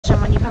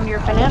come to your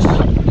finish,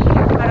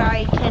 but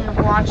I can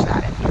watch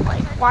that if you'd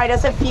like. Why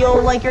does it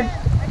feel like I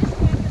just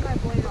can't get my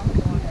blade off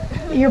the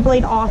water. your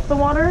blade off the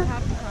water?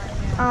 Half the time,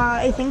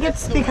 yeah. I think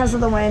it's because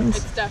of the wind.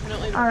 It's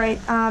definitely the All right,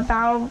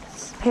 bow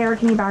pair,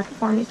 can you back it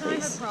for me, I've had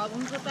please?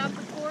 problems with that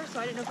before, so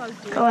I didn't know if I was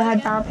doing Go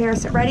ahead, bow pair,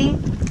 sit ready,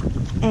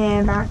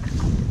 and back.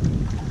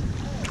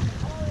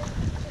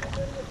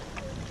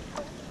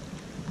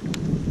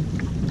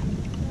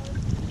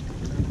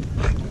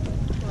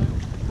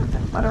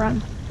 Let her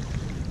run.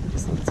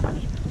 Just think it's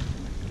funny.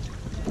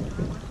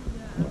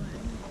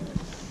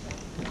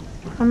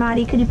 Oh,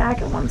 Maddie, could you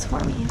back it once for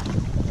me?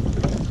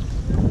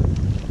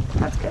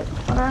 That's good.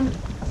 Let her run.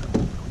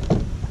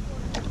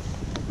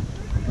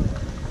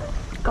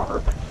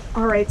 Garp.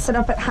 All right, sit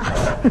up at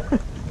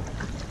half.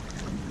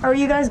 Are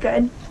you guys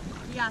good?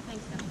 Yeah,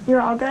 thanks.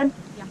 You're all good?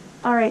 Yeah.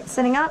 All right,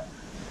 sitting up.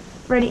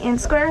 Ready and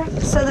square.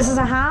 So this is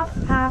a half,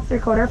 half,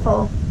 3/4,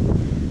 full.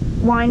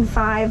 Wind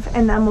 5,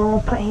 and then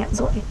we'll put hands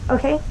away.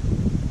 Okay?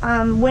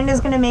 Wind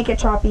is going to make it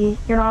choppy.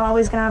 You're not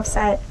always going to have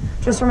set.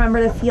 Just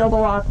remember to feel the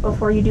lock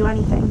before you do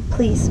anything.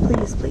 Please,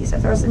 please, please.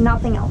 If there's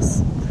nothing else.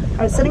 All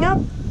right, sitting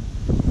up.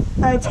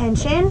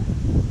 Attention.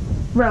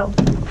 Row.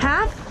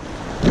 Half.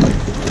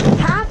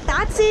 Half.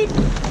 That's it.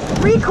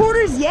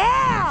 3/4.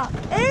 Yeah.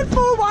 And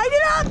full. Wind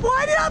it up.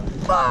 Wind it up.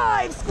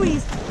 5.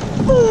 Squeeze.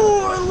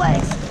 4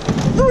 legs.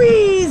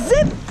 3.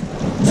 Zip.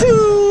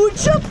 2.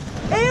 Jump.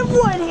 And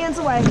 1. Hands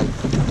away.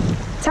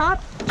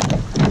 Top.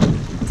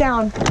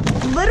 Down.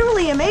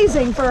 Literally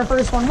amazing for a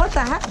first one. What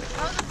the heck? That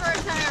was the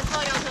first time I ever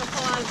felt like I was going to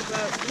fall out of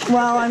the boat.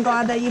 Well, I'm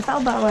glad that you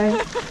felt that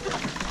way.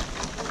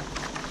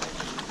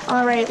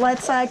 All right,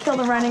 let's kill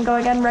the run and go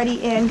again.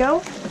 Ready and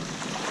go.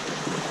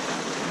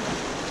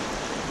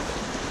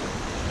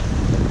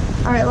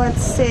 All right,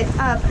 let's sit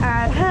up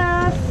at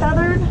half,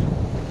 feathered.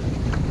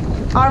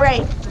 All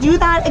right, do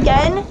that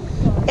again,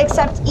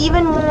 except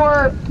even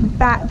more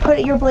back. Put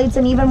your blades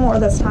in even more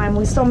this time.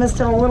 We still missed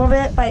it a little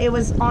bit, but it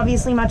was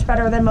obviously much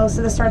better than most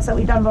of the starts that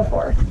we've done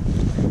before.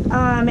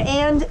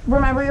 And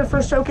remember, your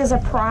first stroke is a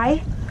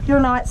pry.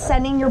 You're not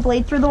sending your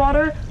blade through the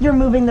water, you're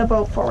moving the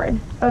boat forward.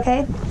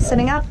 Okay,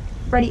 sitting up,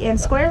 ready and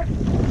square.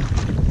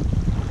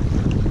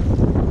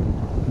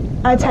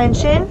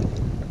 Attention,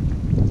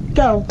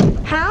 go.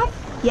 Half,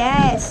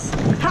 yes.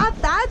 Half,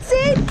 that's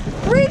it.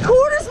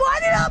 3/4,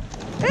 wind it up.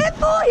 And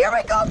full, here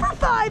we go for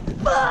 5.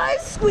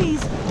 5,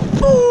 squeeze.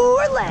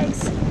 4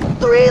 legs.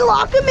 3,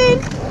 lock them in.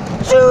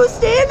 2,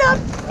 stand up.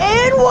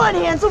 And 1,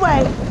 hands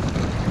away.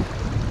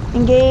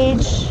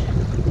 Engage.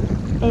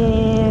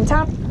 And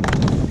top.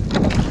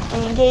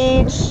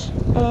 Engage.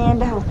 And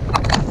down.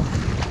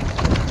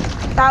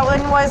 That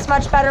one was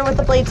much better with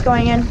the blades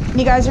going in.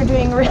 You guys are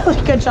doing a really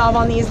good job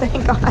on these,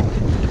 thank God.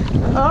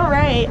 All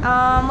right,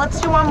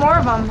 let's do one more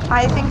of them.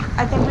 I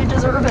think we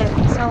deserve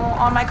it. So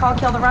on my call,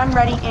 kill the run,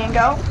 ready and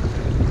go.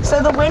 So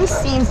the wind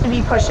seems to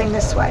be pushing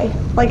this way.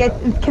 Like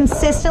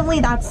consistently,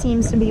 that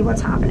seems to be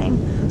what's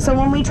happening. So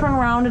when we turn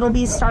around, it'll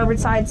be starboard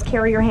sides,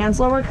 carry your hands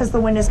lower because the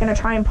wind is gonna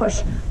try and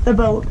push the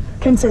boat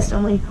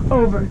consistently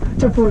over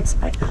to port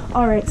side.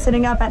 All right,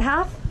 sitting up at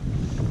half.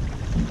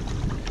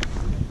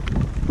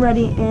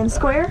 Ready and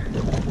square.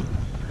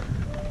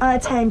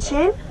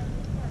 Attention.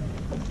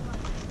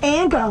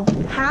 And go.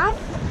 Half,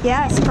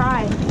 yes,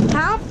 pry.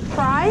 Half,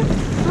 pry.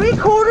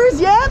 3/4,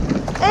 yep.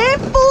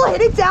 And full,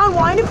 hit it down,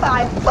 wind to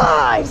 5.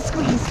 5,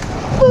 squeeze.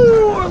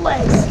 4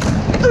 legs.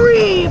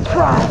 3,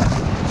 pry.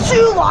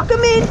 2, lock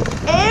them in.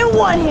 And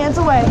 1, hands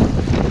away.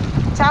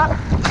 Top,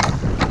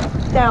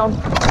 down.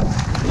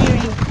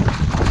 Beauty.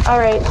 All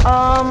right,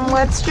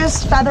 let's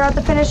just feather out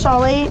the finish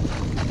all 8.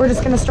 We're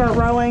just gonna start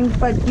rowing,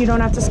 but you don't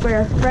have to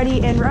square.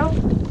 Ready and row.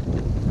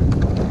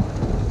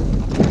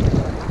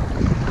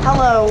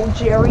 Hello,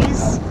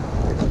 Jerry's.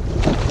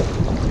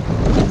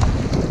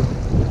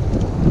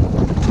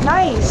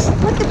 Nice.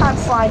 Look at that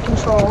slide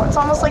control. It's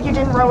almost like you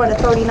didn't row at a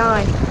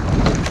 39.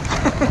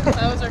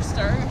 That was our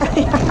start?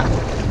 Yeah.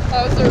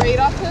 That was the rate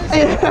off this?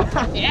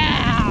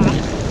 Yeah!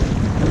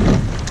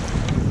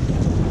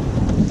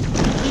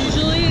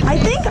 Usually I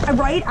think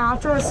right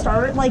after a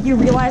start, like, you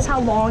realize how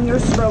long your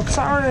strokes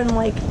are and,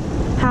 like,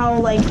 how,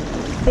 like,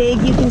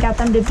 big you can get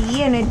them to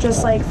be, and it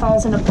just, like,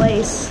 falls into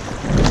place.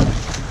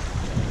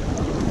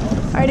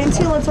 All right, in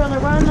 2, let's run the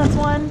run. That's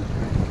 1.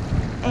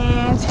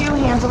 And 2,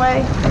 hands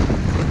away.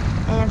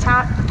 And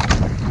top.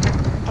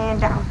 And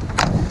down.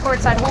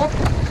 Port side hold.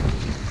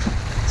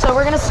 So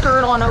we're gonna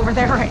skirt on over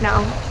there right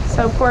now.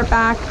 So port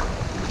back.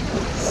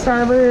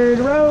 Starboard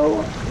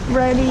row.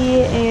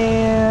 Ready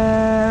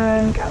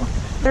and go.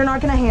 They're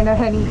not gonna hand out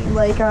any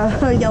like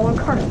yellow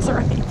cards or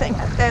anything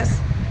at this.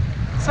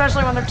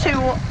 Especially when they're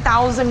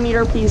 2,000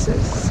 meter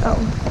pieces. So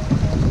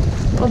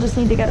we'll just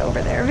need to get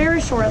over there very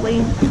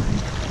shortly.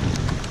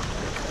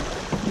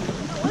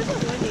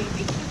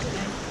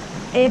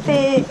 If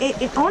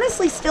it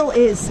honestly still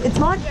is. It's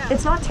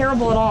not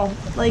terrible at all.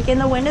 Like,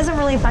 and the wind isn't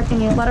really affecting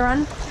you. Let her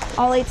run.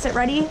 All 8 sit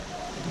ready.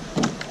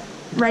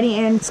 Ready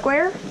and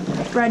square.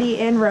 Ready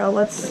and row.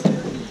 Let's.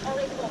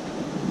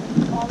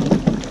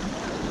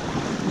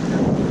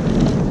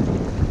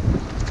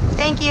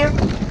 Thank you.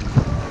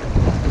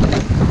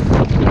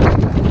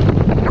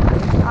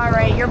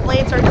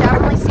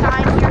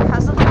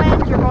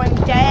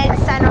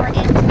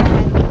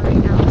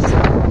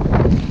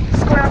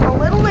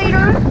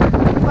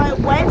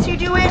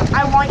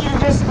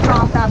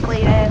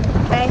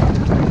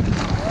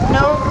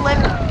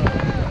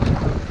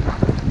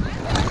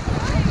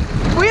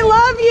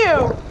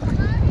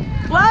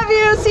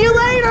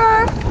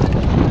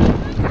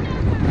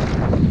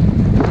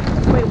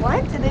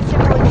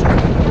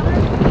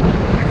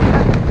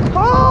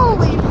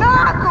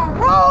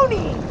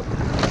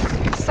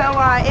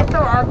 if there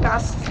are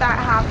gusts that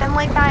happen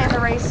like that in the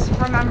race,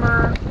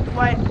 remember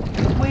what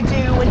we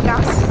do with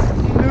gusts.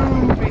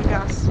 Move in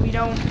gusts. We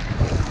don't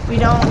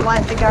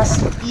let the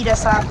gusts eat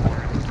us up.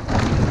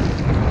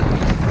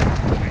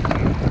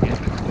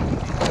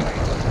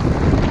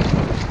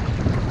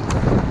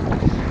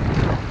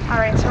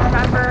 Alright, so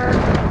remember,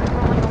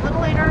 rolling a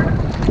little later,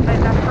 but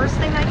the first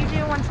thing that you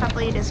do once that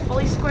blade is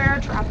fully square,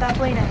 drop that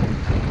blade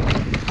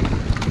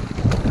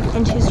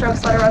in 2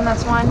 strokes, let it run,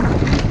 that's 1.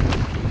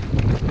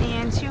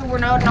 And 2, we're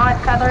not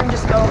feathering,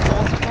 just go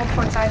hold,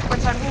 port side, hold,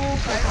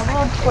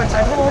 port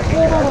side, hold,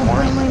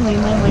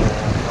 lean.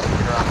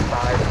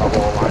 I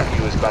will align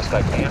you as best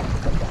I can.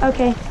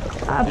 Okay,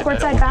 port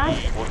side back.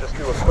 We'll just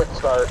do a quick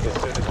start as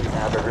soon as we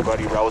have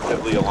everybody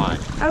relatively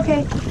aligned.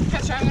 Okay.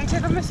 Kestra, I'm gonna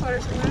take off my sweater,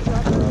 so I'm gonna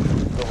drop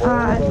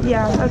it.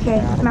 Yeah,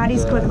 okay.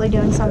 Maddie's quickly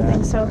doing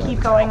something, so keep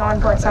going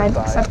on port side,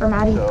 except for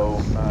Maddie.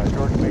 So,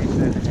 George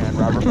Mason and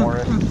Robert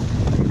Morris.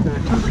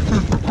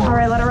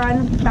 Alright, let her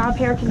run. Bow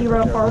pair, can you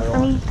row forward for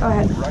me? Go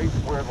ahead. Right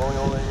where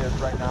Loyola is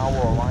right now,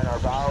 we'll align our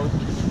bows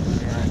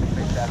and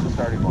make that the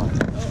starting line.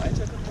 Oh, I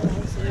took a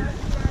whole sleeve.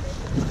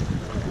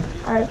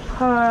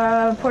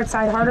 Alright, port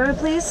side harder,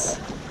 please.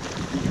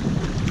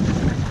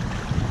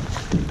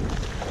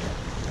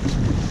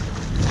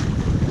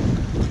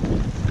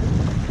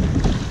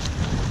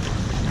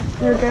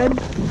 You're good?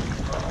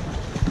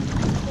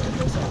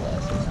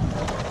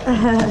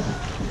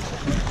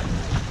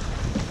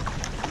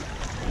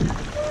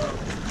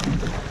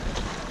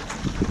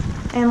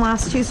 And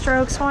last 2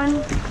 strokes,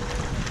 1.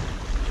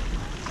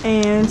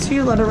 And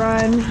 2, let it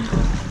run.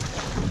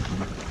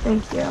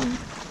 Thank you.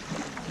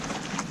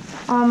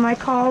 On my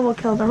call, we'll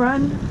kill the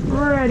run.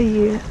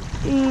 Ready,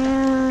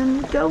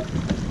 and go.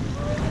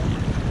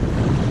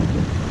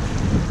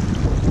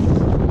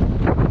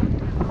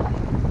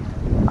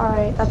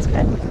 Alright, that's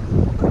good.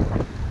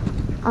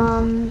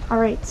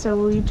 Alright,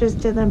 so we just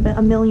did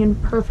a million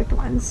perfect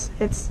ones.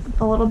 It's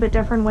a little bit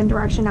different wind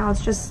direction now.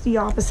 It's just the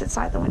opposite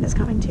side the wind is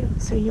coming to.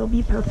 So you'll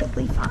be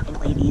perfectly fine,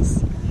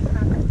 ladies.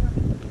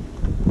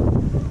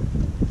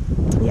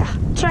 Yeah,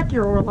 check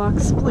your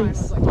oarlocks,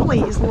 please.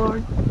 Please,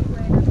 Lord.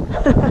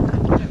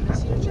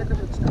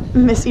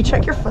 Missy,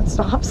 check your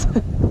footstops.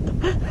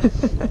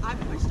 I've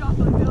pushed off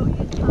a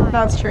million times.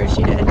 That's true,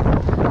 she did.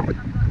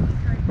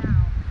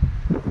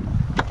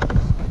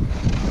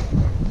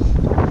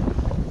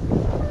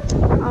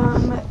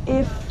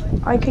 If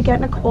I could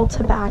get Nicole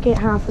to back it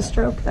half a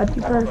stroke, that'd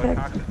be perfect.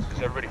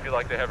 Does everybody feel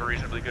like they have a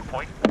reasonably good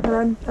point?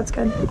 Run, that's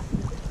good.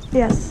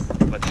 Yes.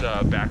 Let's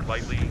back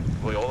lightly,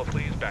 Loyola,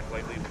 please. Back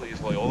lightly,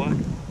 please, Loyola.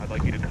 I'd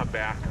like you to come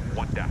back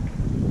 1 deck.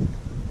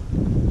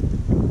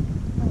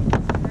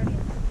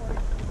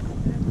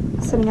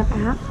 Sitting up a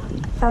half.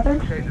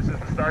 Feathered. Okay, this is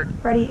the start.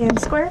 Ready and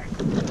square.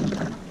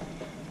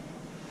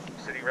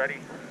 Sitting ready.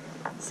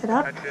 Sit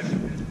up.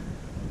 Attention.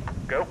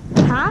 Go.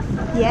 Half.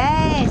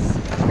 Yes.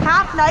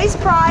 Half, nice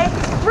pry.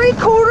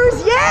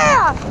 3/4,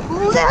 yeah.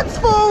 That's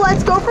full.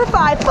 Let's go for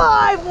 5.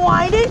 5,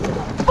 wind it.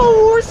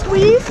 4,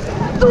 squeeze.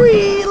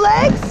 3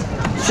 legs.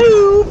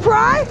 2,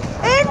 pry.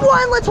 And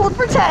 1, let's hold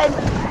for 10.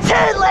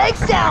 10 legs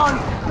down.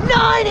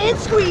 9 and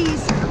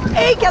squeeze.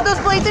 8, get those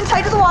blades in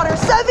tight to the water.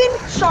 7,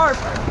 sharp.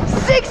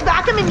 6,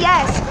 back them in,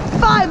 yes.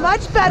 5,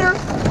 much better.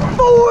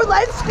 4,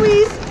 let's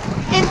squeeze.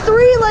 And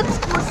 3, let's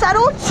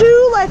settle.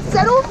 2, let's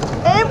settle.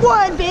 And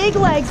 1, big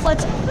legs.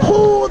 Let's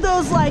hold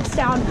those legs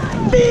down.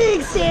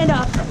 Big stand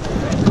up.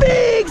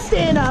 Big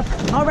stand up.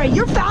 All right,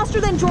 you're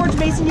faster than George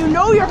Mason. You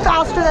know you're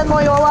faster than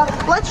Loyola.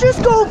 Let's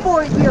just go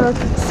for it here.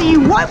 See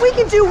what we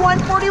can do.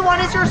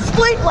 141 is your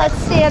split. Let's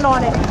stand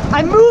on it.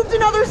 I moved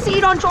another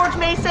seat on George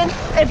Mason.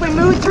 If we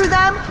move through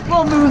them,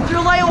 we'll move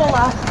through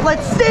Loyola.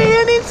 Let's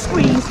stand and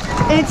squeeze.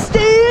 And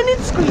stand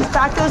and squeeze.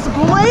 Back those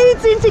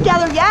blades in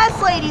together. Yes,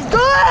 ladies.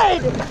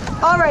 Good.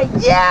 All right.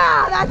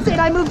 Yeah, that's it.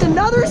 I moved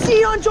another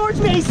seat on George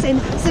Mason.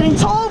 Sitting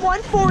tall.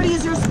 140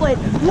 is your split.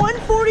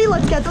 140.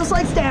 Let's get those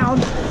legs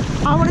down.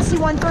 I want to see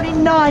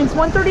 139s.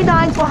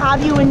 139s will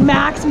have you in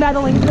max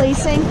medaling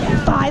placing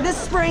by the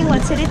spring.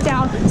 Let's hit it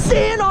down.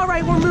 Stand. All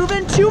right, we're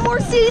moving 2 more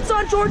seats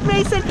on George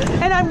Mason,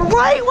 and I'm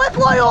right with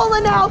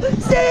Loyola now.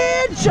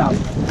 Stand, jump.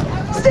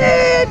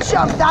 Stand,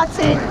 jump. That's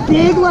it.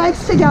 Big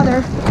legs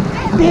together.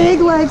 Big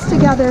legs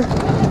together.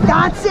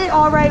 That's it.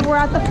 All right, we're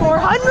at the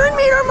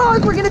 400-meter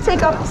mark. We're going to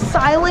take a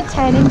silent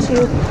 10 and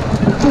 2.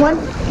 1,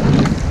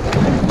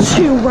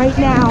 2 right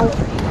now.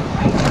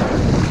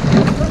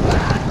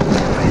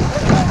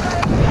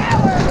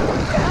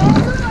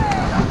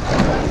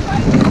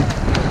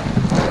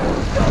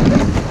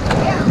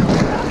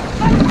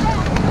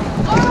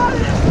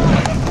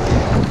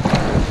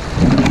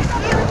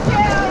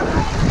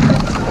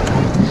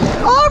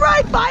 All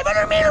right,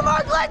 500-meter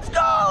mark. Let's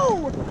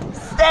go.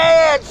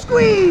 Stand,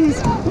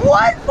 squeeze.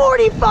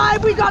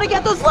 145. We got to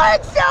get those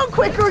legs down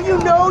quicker. You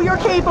know you're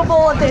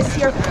capable of this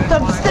here. The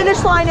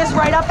finish line is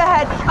right up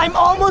ahead. I'm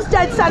almost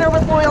dead center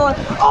with Loyola.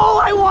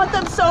 Oh, I want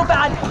them so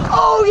bad.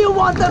 Oh, you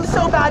want them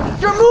so bad.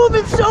 You're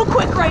moving so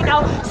quick right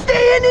now.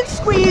 Stand and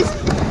squeeze.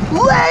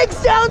 Legs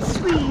down,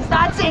 squeeze.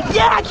 That's it.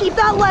 Yeah, keep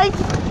that leg.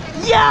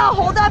 Yeah,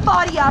 hold that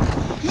body up.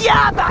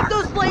 Yeah, back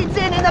those blades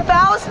in the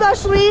bow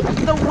especially.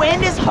 The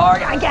wind is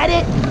hard, I get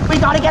it. We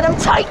gotta get them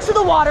tight to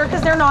the water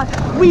because they're not.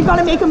 We've got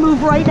to make a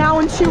move right now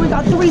in 2. We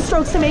got 3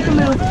 strokes to make a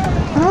move.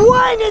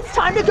 1, it's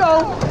time to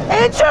go.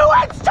 And 2,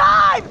 it's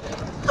time.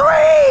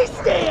 3,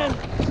 stand.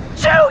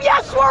 2,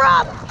 yes, we're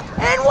up.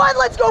 And 1,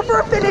 let's go for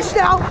a finish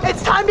now.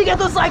 It's time to get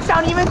those legs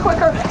down even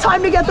quicker.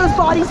 Time to get those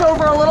bodies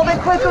over a little bit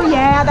quicker.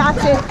 Yeah,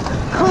 that's it.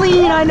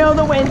 Clean, I know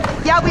the wind.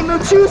 Yeah, we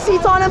moved 2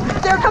 seats on them.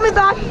 They're coming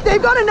back.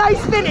 They've got a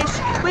nice finish.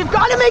 We've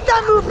got to make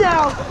that move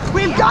now.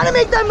 We've got to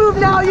make that move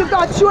now. You've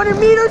got 200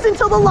 meters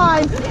until the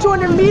line.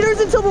 200 meters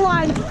until the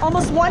line.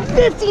 Almost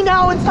 150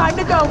 now. It's time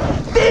to go.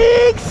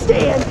 Big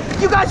stand.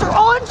 You guys are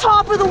on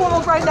top of the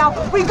world right now.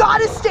 We got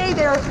to stay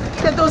there.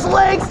 Get those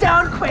legs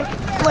down quick.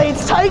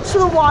 Blades tight to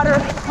the water.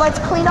 Let's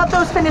clean up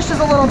those finishes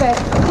a little bit.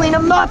 Clean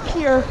them up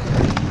here.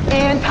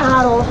 And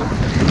paddle.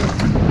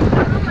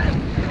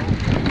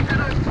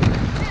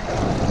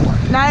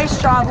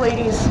 Nice job,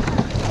 ladies.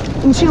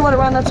 And 2, let it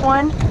run, that's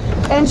 1.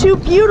 And 2,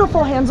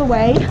 beautiful, hands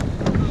away.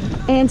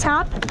 And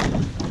tap.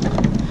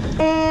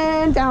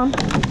 And down.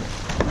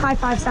 High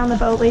fives down the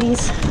boat,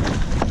 ladies.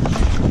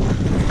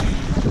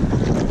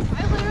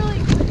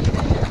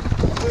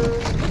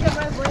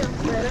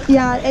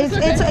 Yeah,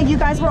 it's you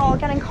guys were all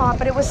getting caught,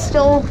 but it was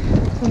still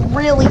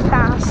really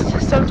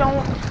fast. So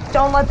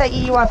don't let that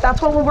eat you up.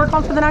 That's what we'll work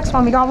on for the next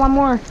one. We got 1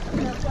 more.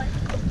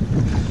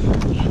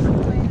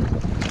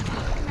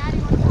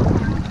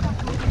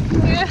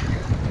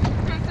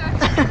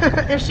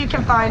 If she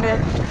can find it.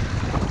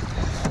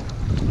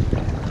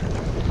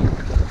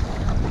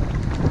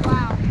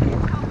 Wow.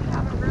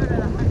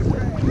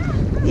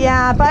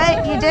 Yeah,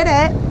 but you did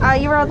it.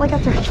 You were at like a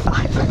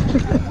 35.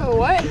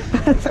 What?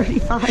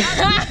 35.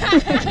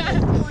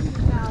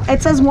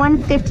 It says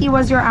 150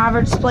 was your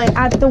average split.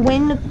 At the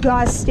wind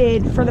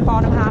gusted for the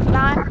bottom half of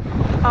that.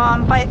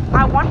 But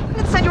at one point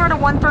it said you were at a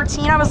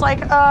 113. I was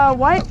like,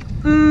 what?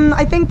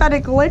 I think that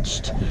it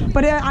glitched,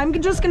 but I'm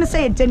just gonna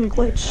say it didn't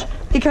glitch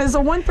because a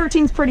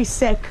 113 is pretty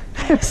sick.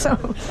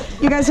 So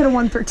you guys hit a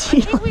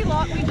 113. I think we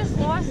just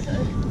lost a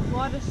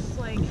lot of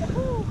like.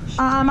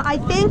 I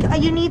think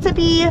you need to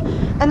be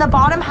in the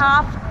bottom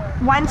half.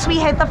 Once we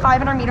hit the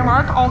 500 meter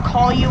mark, I'll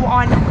call you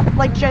on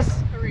like just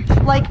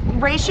like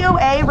ratio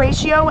A,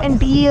 ratio, and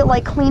B,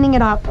 like cleaning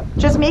it up.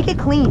 Just make it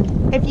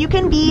clean. If you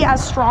can be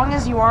as strong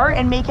as you are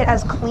and make it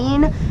as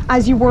clean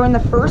as you were in the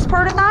first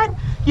part of that,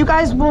 you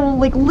guys will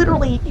like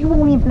literally, you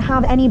won't even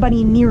have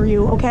anybody near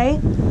you, okay?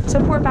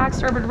 Support back,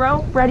 starboard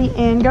row, ready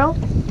and go.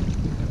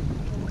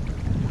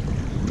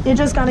 You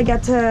just gotta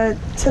get to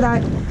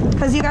that,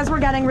 because you guys were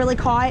getting really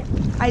caught.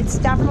 It's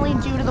definitely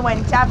due to the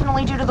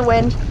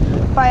wind,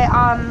 but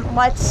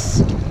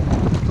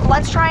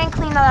let's try and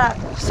clean that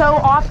up. So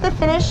off the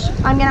finish,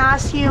 I'm gonna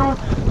ask you,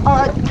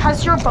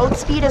 because your boat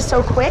speed is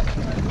so quick,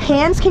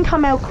 hands can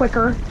come out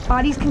quicker,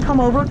 bodies can come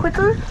over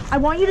quicker. I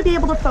want you to be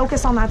able to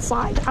focus on that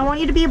slide. I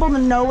want you to be able to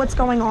know what's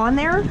going on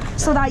there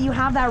so that you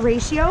have that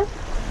ratio.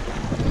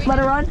 Let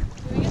it run.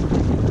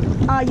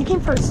 You came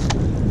first.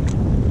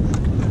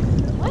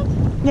 What?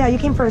 Yeah, you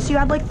came first. You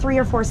had like 3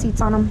 or 4 seats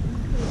on them.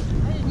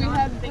 We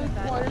had big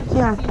quarters.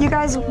 Yeah,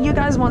 you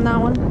guys won that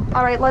one.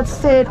 All right, let's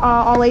sit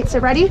all 8.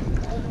 Sit ready.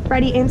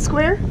 Ready in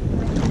square.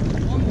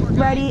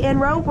 Ready in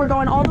row. We're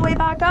going all the way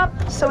back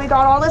up. So we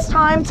got all this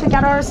time to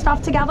get our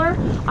stuff together.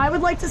 I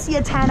would like to see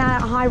a 10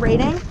 at a high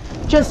rating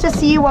just to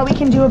see what we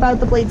can do about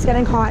the blades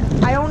getting caught.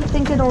 I don't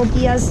think it'll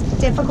be as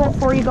difficult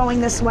for you going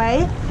this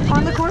way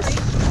on the course.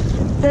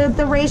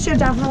 The ratio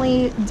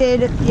definitely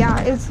did,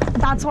 yeah,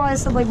 that's why I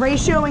said like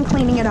ratio and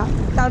cleaning it up.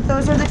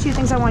 Those are the 2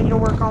 things I want you to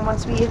work on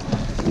once we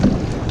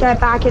get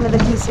back into the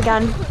piece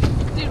again.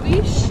 Did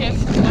we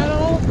shift at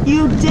all?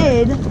 You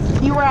did.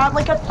 You were at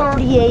like a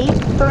 38,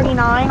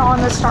 39 on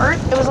the start.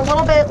 It was a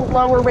little bit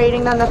lower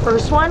rating than the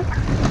first one.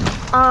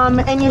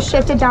 And you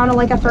shifted down to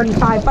like a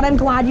 35, but I'm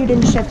glad you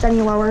didn't shift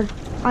any lower.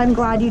 I'm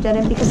glad you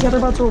didn't because the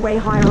other boats were way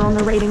higher on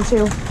the rating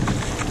too.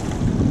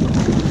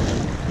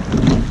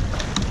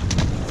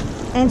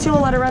 And 2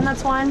 will let it run,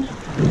 that's 1.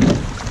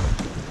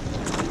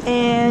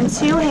 And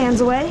 2,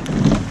 hands away.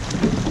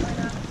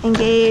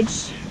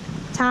 Engage,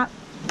 tap,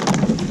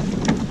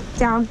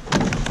 down,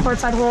 port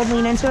side hold,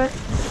 lean into it.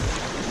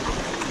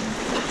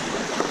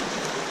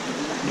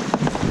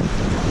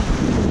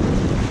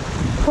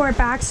 Port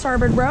back,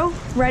 starboard row,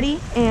 ready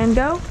and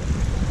go.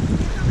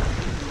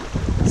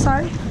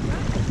 Sorry?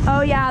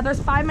 Oh yeah, there's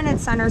 5-minute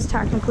centers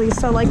technically,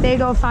 so like they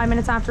go 5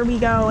 minutes after we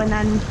go, and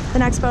then the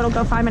next boat will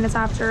go 5 minutes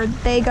after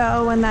they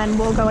go, and then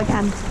we'll go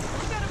again.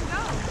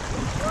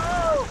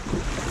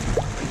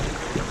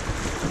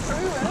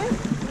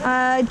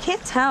 I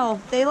can't tell.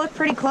 They look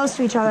pretty close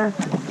to each other.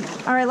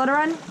 All right, let it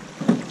run.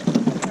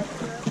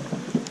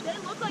 They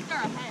look like they're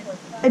ahead.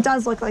 It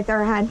does look like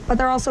they're ahead, but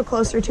they're also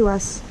closer to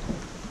us.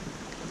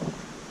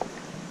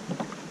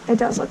 It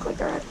does look like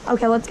they're ahead.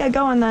 Okay, let's get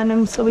going then,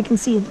 and so we can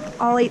see.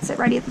 All 8 sit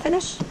ready at the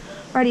finish.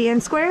 Ready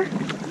in square.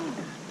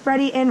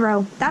 Ready in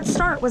row. That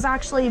start was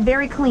actually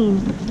very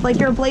clean. Like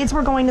your blades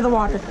were going to the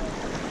water,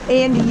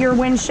 and your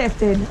wind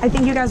shifted. I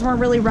think you guys weren't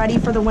really ready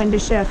for the wind to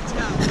shift.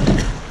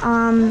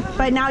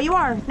 But now you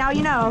are. Now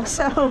you know.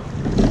 So,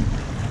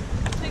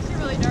 Makes you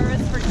really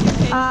nervous for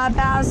GMU.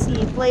 bow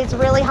seat. Blades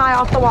really high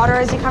off the water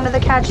as you come to the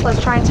catch.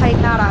 Let's try and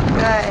tighten that up.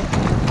 Good.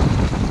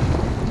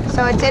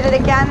 So it did it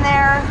again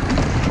there.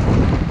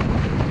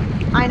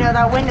 I know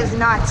that wind is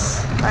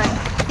nuts, but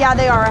yeah,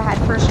 they are ahead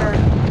for sure.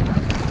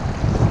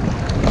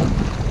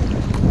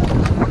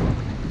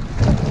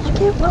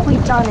 Look at what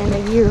we've done in a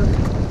year.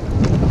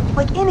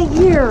 Like in a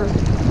year.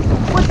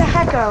 What the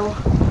hecko?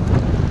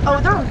 Oh,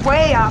 they're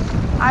way up.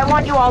 I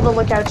want you all to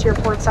look out to your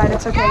port side.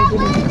 It's okay.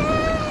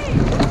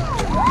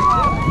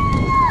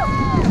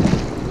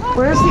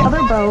 Where's the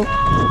other boat?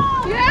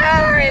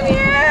 Yeah, review!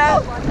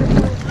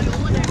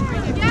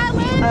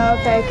 Oh,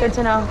 okay, good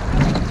to know.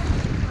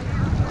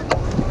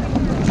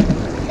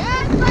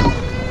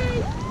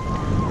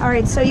 All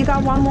right, so you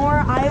got one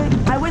more.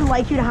 I would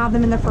like you to have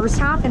them in the first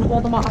half and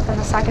hold them off in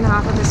the second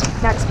half of this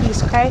next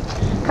piece, okay?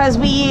 Because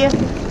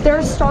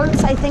their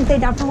starts, I think they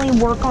definitely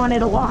work on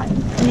it a lot.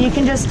 And you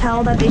can just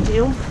tell that they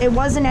do. It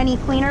wasn't any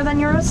cleaner than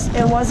yours.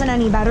 It wasn't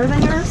any better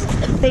than yours.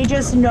 They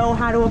just know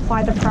how to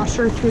apply the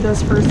pressure through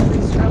those first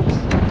 3 strokes.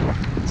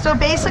 So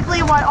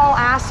basically what I'll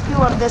ask you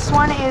of this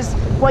one is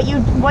what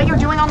you're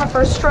doing on the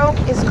first stroke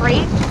is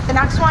great. The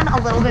next one,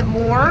 a little bit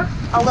more,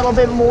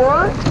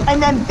 and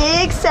then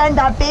send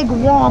that big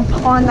whomp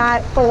on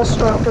that full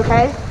stroke,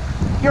 okay?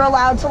 You're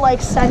allowed to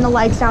like send the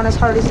legs down as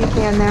hard as you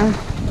can there.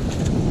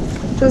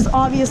 Just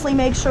obviously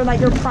make sure that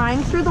you're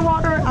prying through the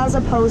water as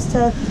opposed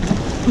to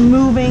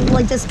moving,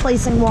 like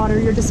displacing water.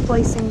 You're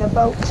displacing the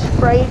boat,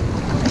 right?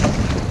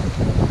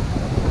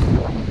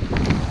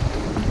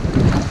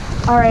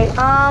 All right,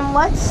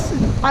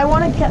 I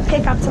want to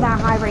pick up to that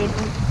high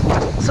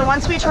rating. So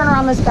once we turn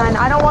around this bend,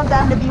 I don't want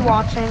them to be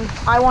watching.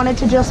 I want it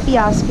to just be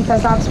us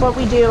because that's what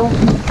we do.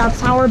 That's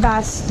how we're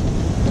best.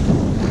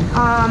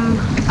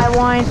 I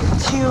want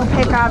to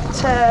pick up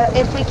to,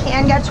 if we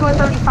can get to a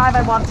 35,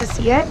 I'd love to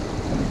see it.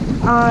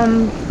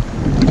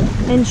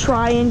 And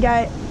try and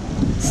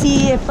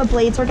see if the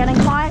blades are getting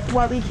caught,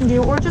 what we can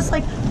do, or just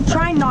like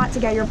try not to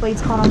get your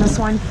blades caught on this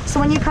one. So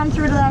when you come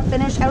through to that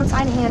finish,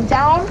 outside hand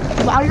down,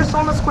 while you're still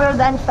on the square,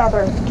 then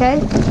feather, okay?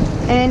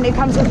 And it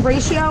comes with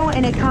ratio,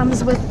 and it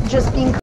comes with just being